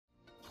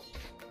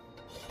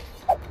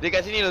Dia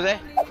kat sini Loz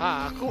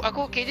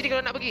Aku okey jadi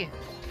kalau nak pergi.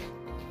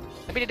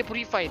 Tapi dia ada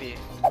purify dia.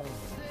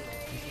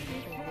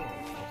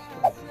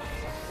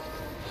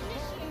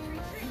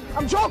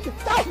 I'm joking!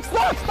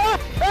 Stop!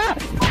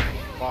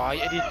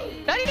 Baik dia.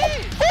 Lari ni!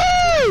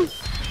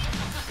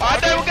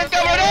 Padahal bukan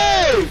kau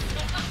bodoh!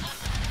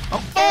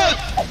 Mampus!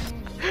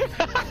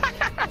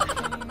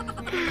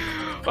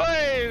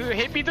 Oi,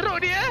 happy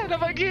teruk dia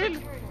dapat kill.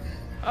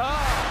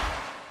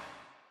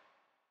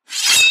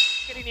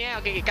 Kali ni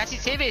okey, kasih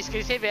save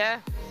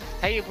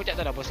Saya pun tak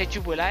tahu apa. Saya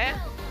cubalah ya.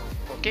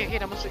 Okey,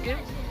 dah masuk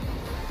game.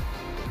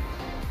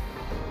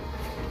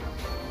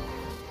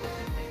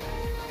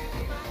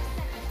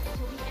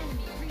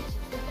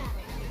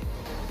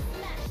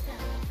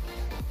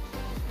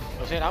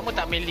 Saya lama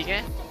tak main link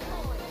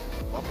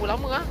Berapa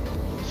lama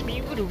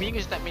Seminggu 2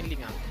 minggu saya tak main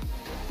link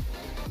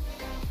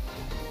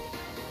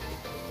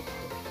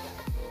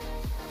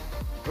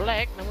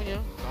Black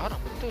namanya. Garang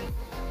betul.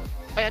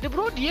 Ada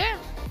Brody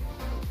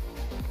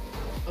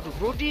Aduh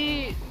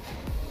Brody.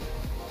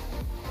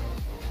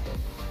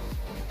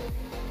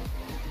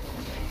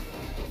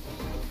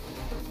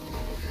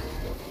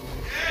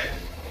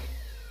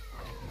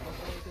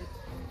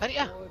 Tarik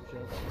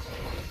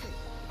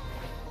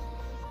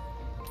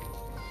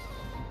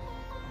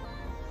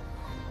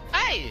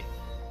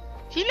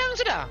hilang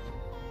sudah.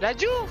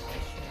 Laju.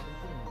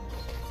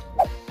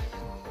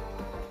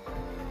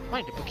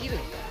 Mana dia pergi tu?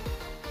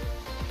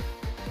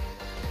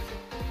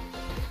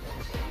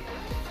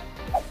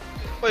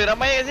 Oi,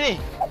 ramai kat sini.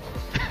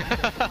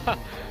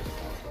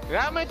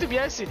 Ramai tu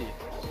biasa dia.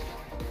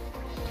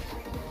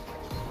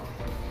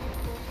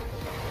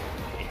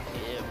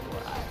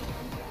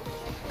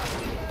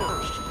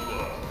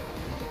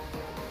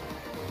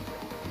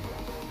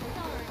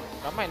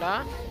 Ramai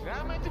lah.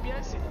 Ramai tu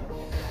biasa dia.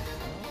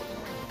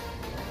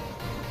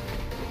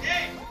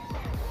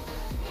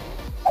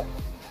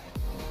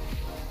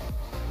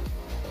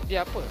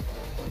 Dia apa?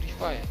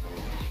 Purify.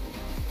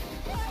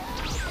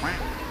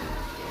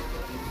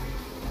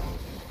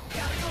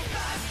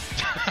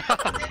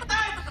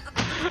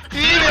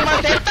 Ini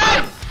memang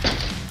setan.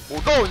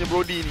 Bodohnya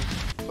Brody ni.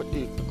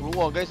 Betul.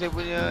 Keluar guys saya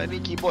punya ni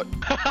keyboard.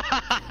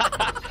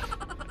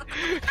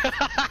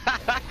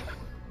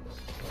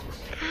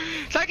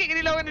 Sakit ke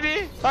dia lawan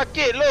ni?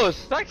 Sakit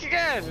Loz. Sakit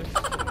kan?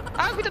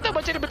 Aku tak tahu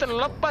macam mana betul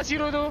lepas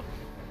hero tu.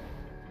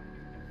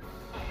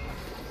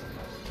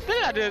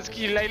 Dia ada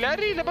skill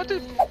lari-lari, lepas tu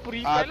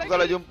purify lagi. Aku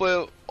kalau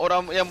jumpa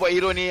orang yang buat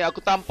hero ni,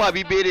 aku tampar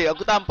bibir dia.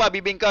 Aku tampar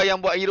bibir kau yang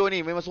buat hero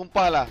ni. Memang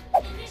sumpah lah.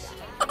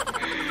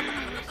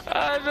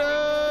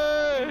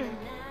 Aduh.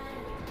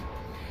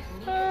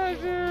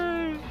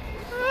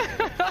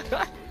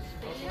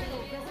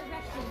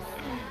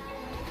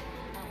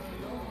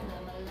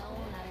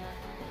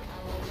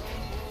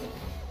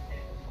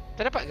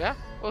 Tak dapat ke?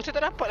 Oh, saya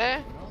tak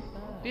dapat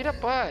Dia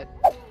dapat.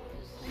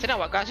 Saya nak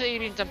buat kasut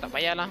ini macam tak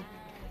payahlah.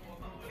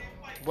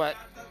 Buat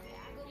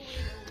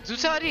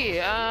susah ni.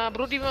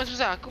 Brody memang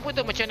susah. Aku pun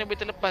tahu macam mana boleh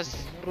terlepas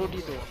Brody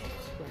tu.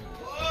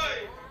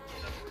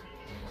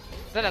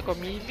 Dah lah kau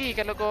melee.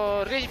 Kalau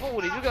kau range pun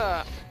boleh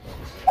juga.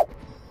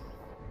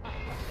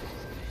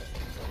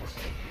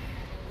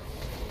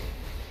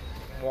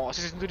 Wah,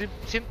 saya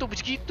sentuh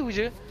macam gitu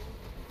je.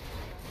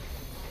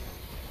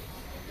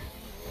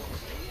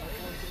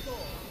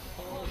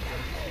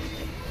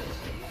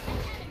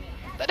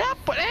 Tak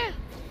dapat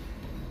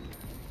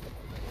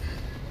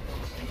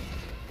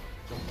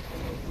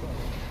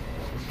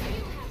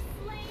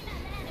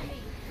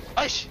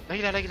Aish,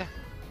 lagi dah.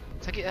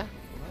 Sakit lah.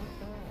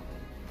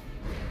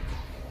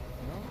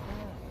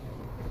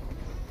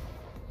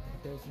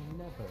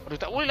 Aduh,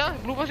 tak boleh lah.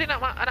 Blue bar saya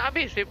nak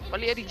habis. Saya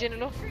balik regen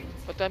dulu.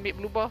 Lepas tu ambil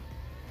blue bar.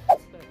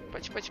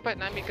 Cepat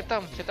nak ambil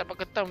ketam. Saya tak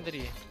dapat ketam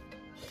tadi.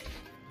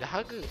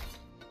 Dahaga.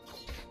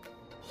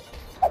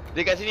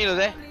 Dia kat sini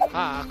Loz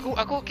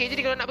Aku okey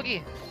jadi kalau nak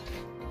pergi.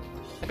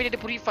 Tapi dia ada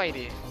purify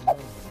dia.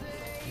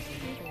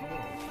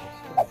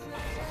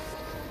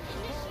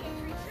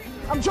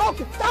 I'm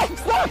joking!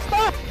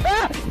 Stop!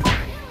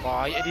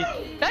 Baik dia.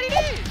 Lari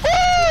ni!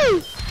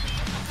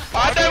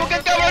 Padahal bukan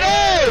kau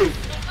bodoh!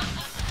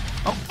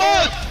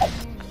 Mampus!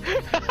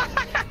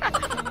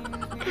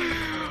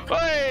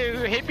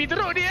 Oi, happy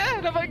teruk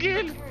dia dapat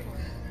kill.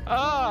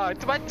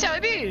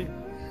 Terbancak ni.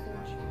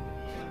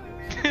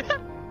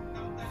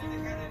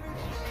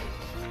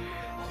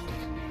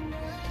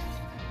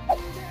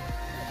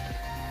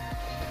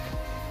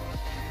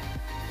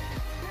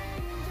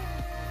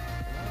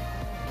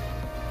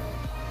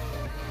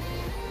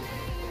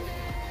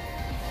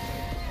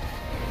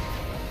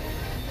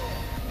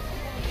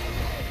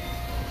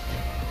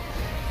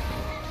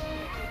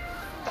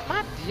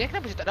 Mati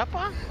kenapa saya tak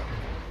dapat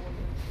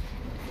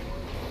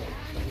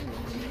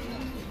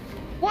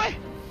Woi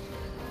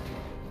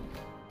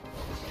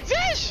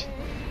Zish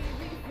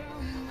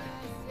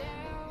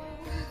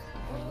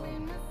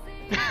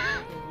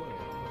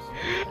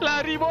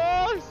Lari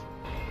bos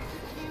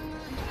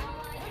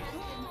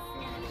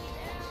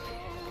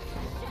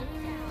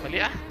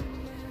Balik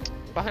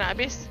Buff nak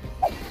habis.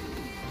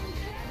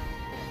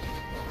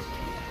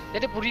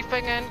 Dia ada purify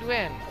dengan tu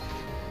kan.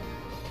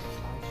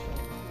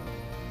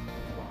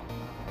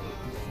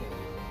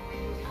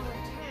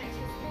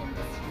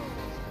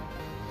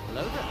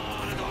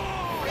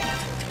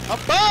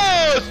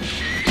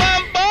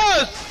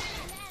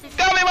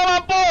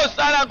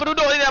 Sayang aku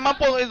duduk ni dah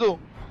mampus kat situ.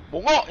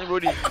 Bongok ni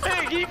Brody.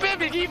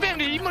 Give him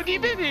ni. Emote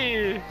give him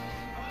ni.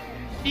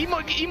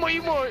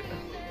 Emote.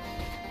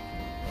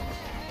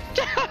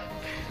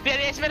 Dia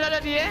ada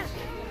Esmeralda dia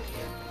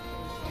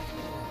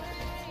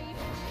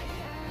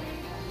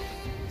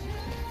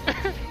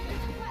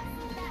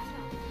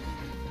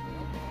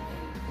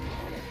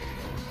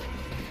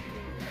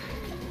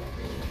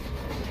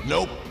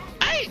Nope.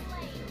 Ai!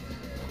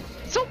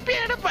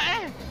 Sopian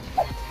dapat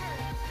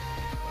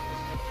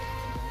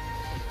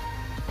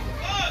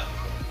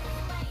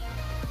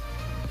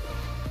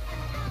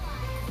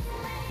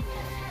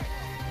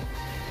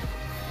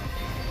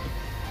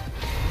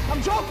I'm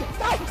joking.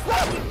 Stop!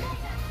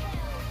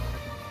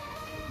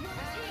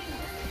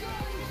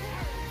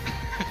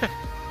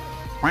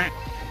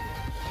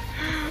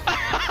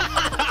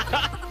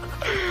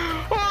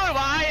 Oh,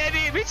 bahaya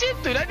ni. Macam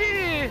tu lah ni.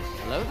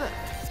 Hello there.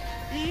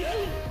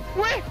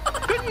 Weh,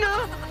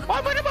 kena.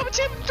 Apa nampak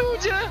macam tu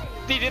je.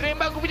 Dia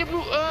rembang aku punya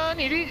blue.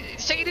 Ni, dia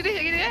cari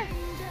dia.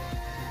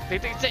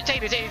 Cari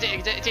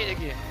dia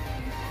lagi.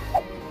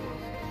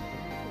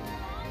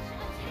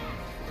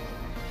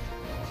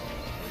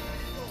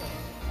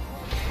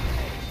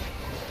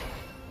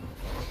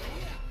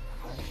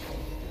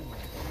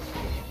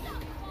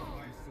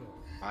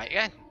 Baik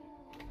kan?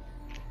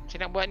 Macam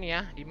nak buat ni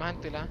Demon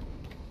Hunter lah.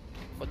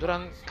 Buat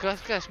diorang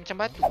keras-keras macam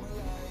batu.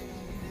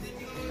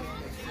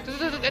 Tu,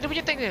 ada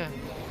punya tank dia.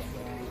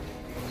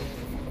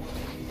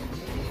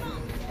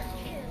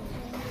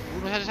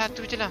 Bunuh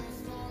satu-satu je lah.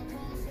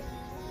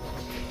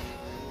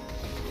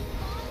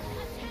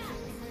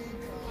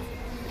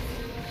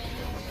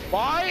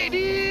 Baik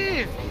ni.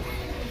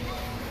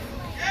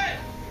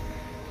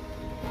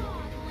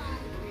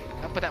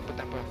 Tak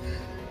apa.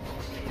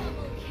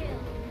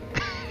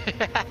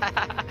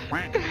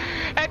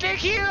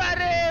 Thank you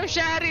Arif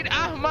Syahrin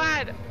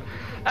Ahmad.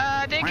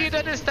 Thank you to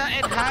the star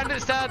and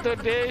 100 star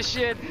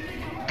donation.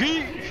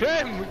 Give.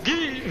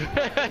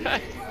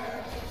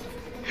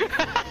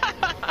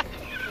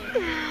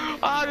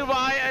 Aduh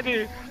bahaya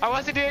ni.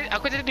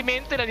 Aku jadi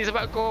dementor lah ni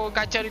sebab kau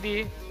kacau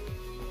ni.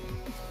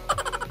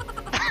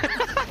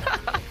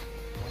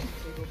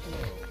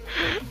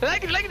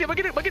 Lagi dia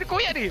bagi dia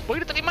koyak ni. Bagi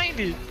dia tak boleh main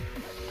ni.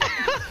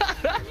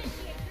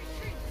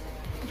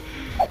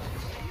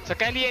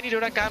 Sekali ni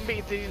diorang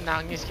kambing kita ni,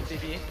 nangis kita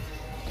ni.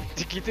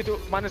 Kita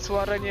duk mana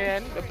suaranya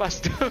kan.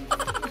 Lepas tu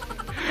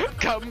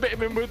comeback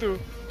member tu.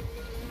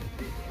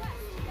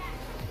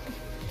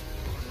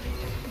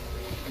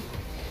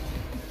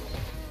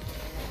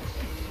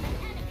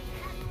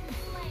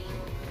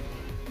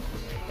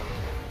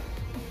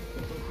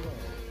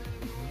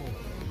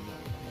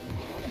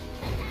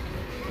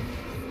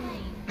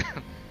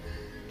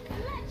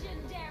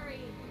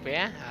 Apa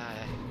ya?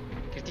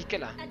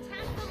 Ketika lah.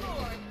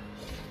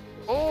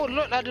 Oh,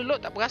 load lah, ada load,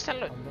 tak perasan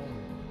load.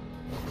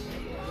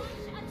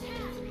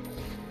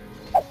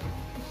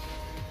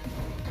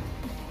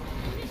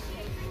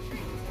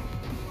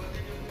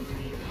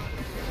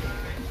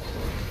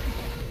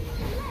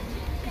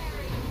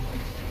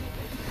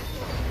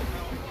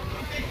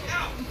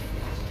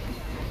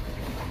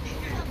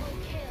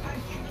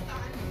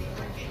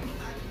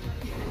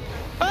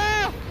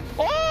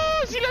 Oh,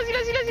 sila.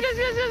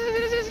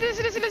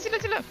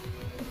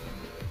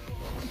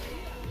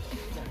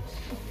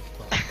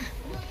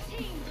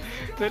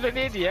 Tolong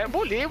Daddy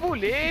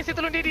Boleh. Saya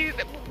tolong Daddy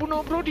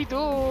bunuh Brody tu.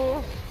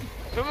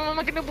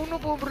 Memang kena bunuh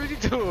pun Brody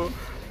tu.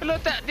 Kalau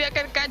tak dia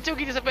akan kacau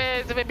kita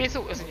sampai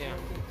besok rasanya.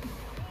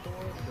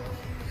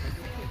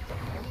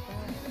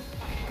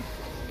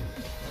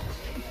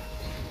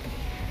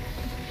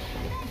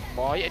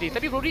 Boyak dia.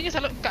 Tapi Brody nya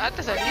selalu kat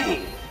atas lah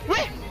dia.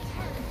 Weh!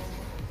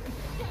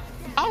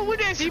 Apa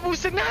dia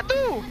 1,500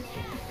 tu?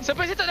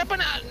 Sampai saya tak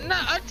dapat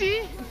nak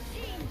arti.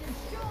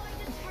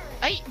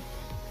 Ai.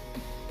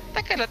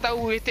 Takkanlah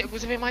tahu attack aku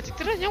sampai mati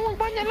terus. Nyawa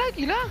banyak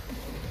lagi lah.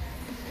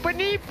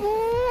 Penipu.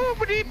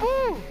 Balik.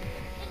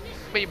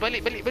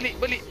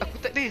 Aku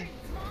tak ada.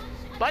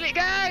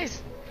 Balik guys.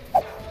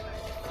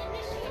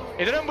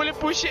 Diorang boleh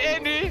push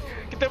A ni.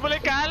 Kita boleh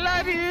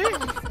kalah ni.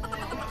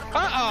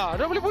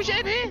 Diorang boleh push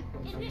A ni.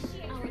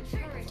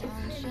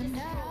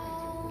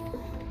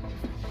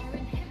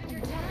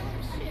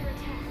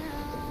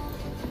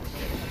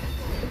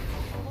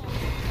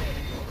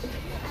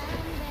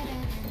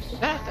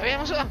 Tak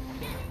payah masuk lah.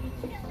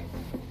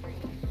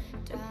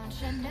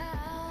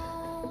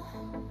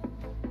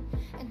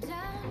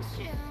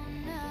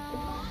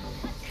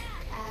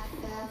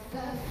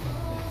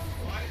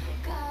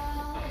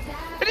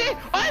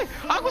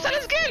 Aku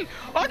salah skill.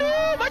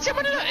 Aduh, macam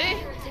mana lah.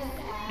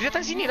 Dia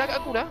datang sini lah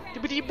kat aku dah.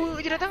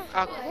 Tiba-tiba je datang.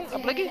 Aku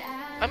apa lagi?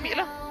 Ambil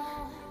lah.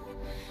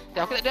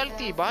 Aku tak ada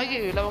ulti.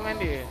 Bahaya lawangan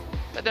dia.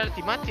 Tak ada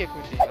ulti. Mati aku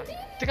nanti.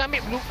 Tengah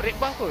ambil blue red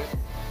buff kot.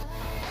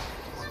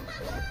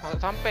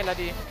 Sampai lah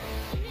dia.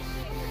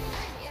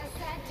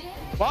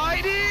 Baik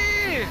ni.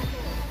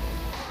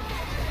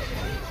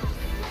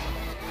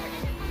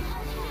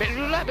 Back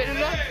dulu lah.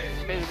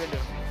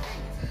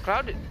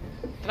 Crowded.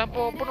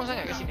 Terlampau penuh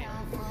sangat kat sini.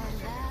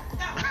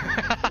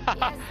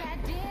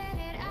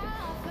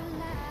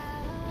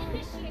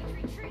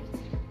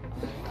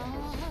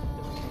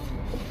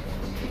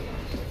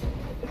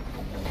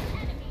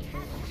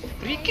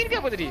 fikir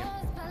ke apa tadi?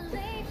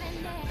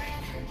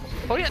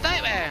 Oh dia nak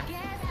type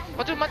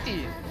Lepas tu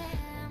mati.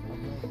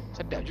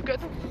 Sedap juga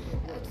tu.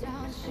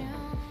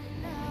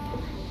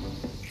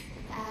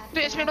 Tu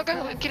X-Men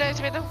belakang, kira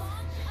X-Men tu.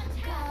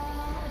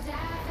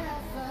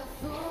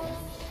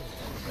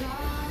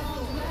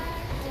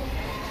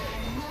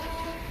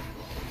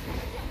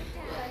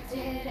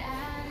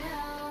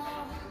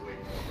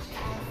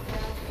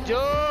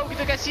 Jom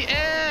kita kasih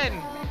N.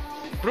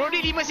 Brody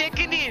 5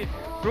 second ni.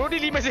 Brody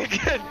 5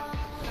 second.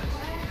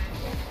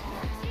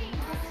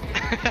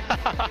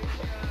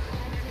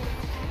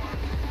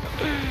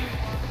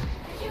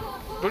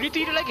 Brody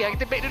tu hidup lagi lah.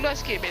 Kita back dulu lah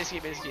sikit. Back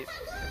sikit.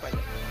 Nampak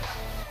je.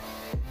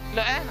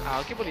 Lock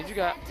okey boleh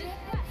juga.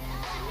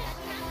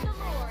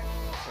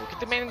 Oh,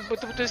 kita main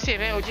betul-betul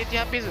safe OJT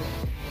habis tu.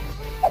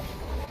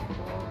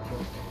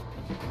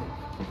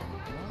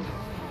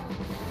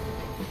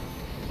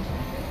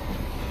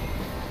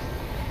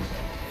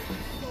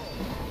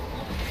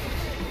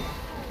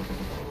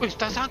 Weh,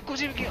 tak sangkut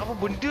sih bikin apa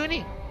benda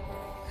ni.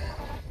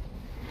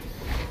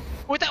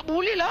 Weh, tak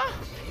boleh lah.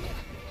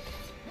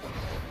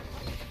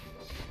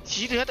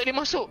 Serius tak boleh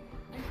masuk.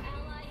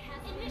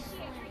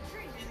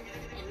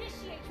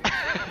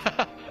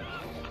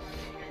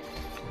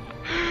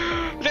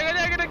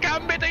 Jangan kena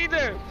comeback tak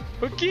kita.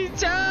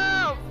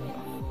 Kicap.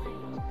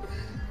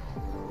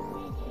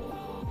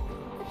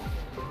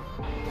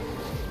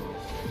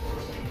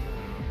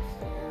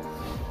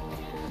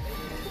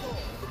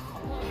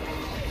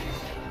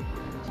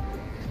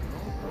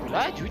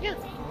 Lajunya.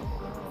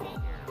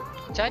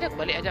 Cara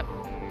balik ajak.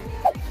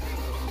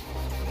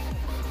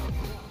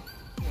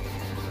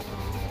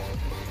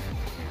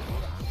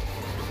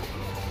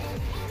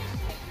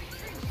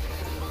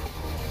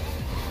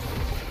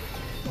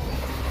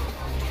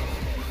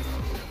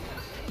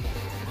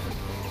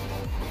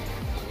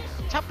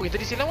 Siapa yang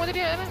tadi silawan tadi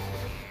kan?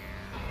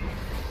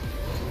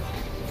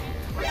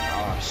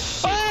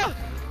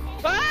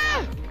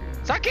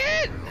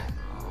 Sakit!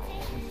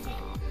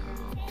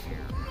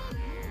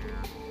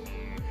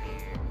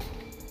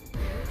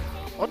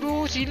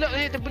 Aduh, silap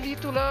saya terbeli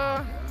tu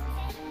lah.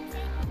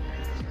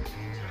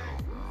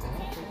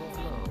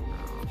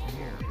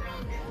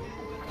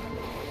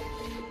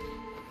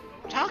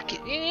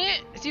 Sakit ni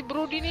si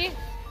Brody ni.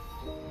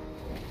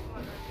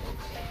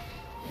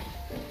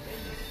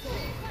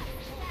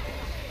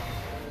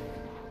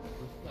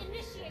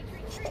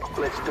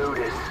 Let's do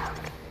this.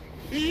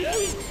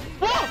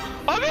 Wah,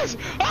 habis!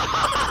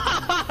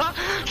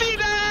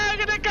 Tidak,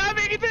 kena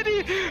kambing kita ni.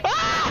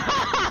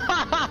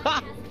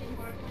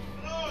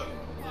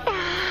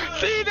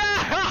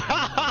 Tidak.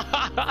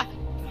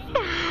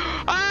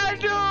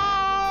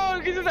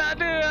 Aduh, kita tak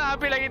ada.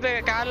 Habislah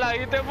kita kalah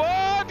kita.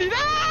 Oh,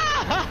 tidak.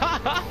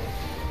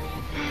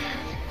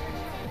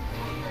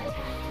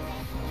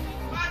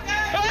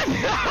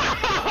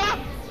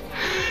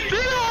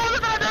 Tidak, kita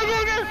tak ada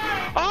gol.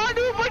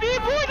 Aduh,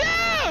 penipu dia.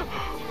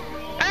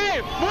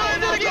 Mula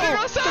lagi dia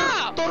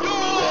rosak.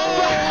 Tolong.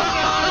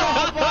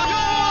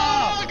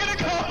 Kena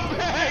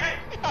comeback.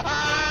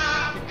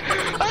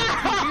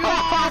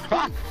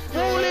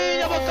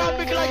 Bolehnya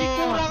kambing lagi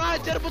kurang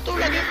ajar betul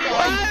lagi ni.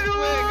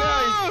 Aduh,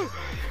 guys.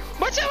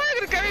 Macam mana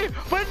kena kambing?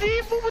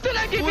 Penipu betul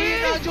lagi ni.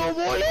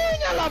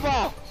 Bolehnya lah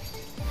bah.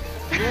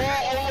 Ya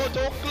Allah,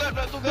 coklat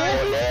nak tu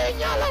guys.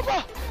 Bolehnya lah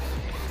bah.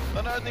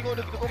 Tak nak tengok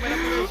dia komen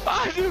aku.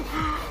 Aduh,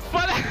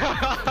 malah.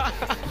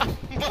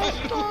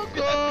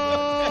 Astaga.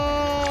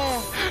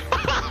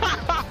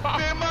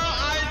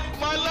 Memang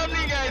malam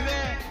ni guys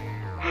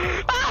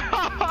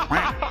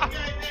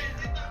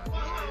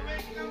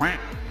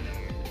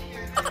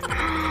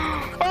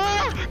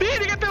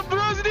Dia kata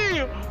bros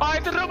ni.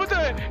 Itu teruk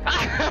betul.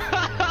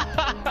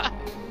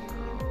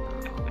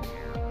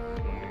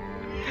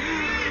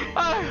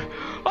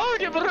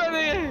 Dia berat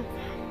ni.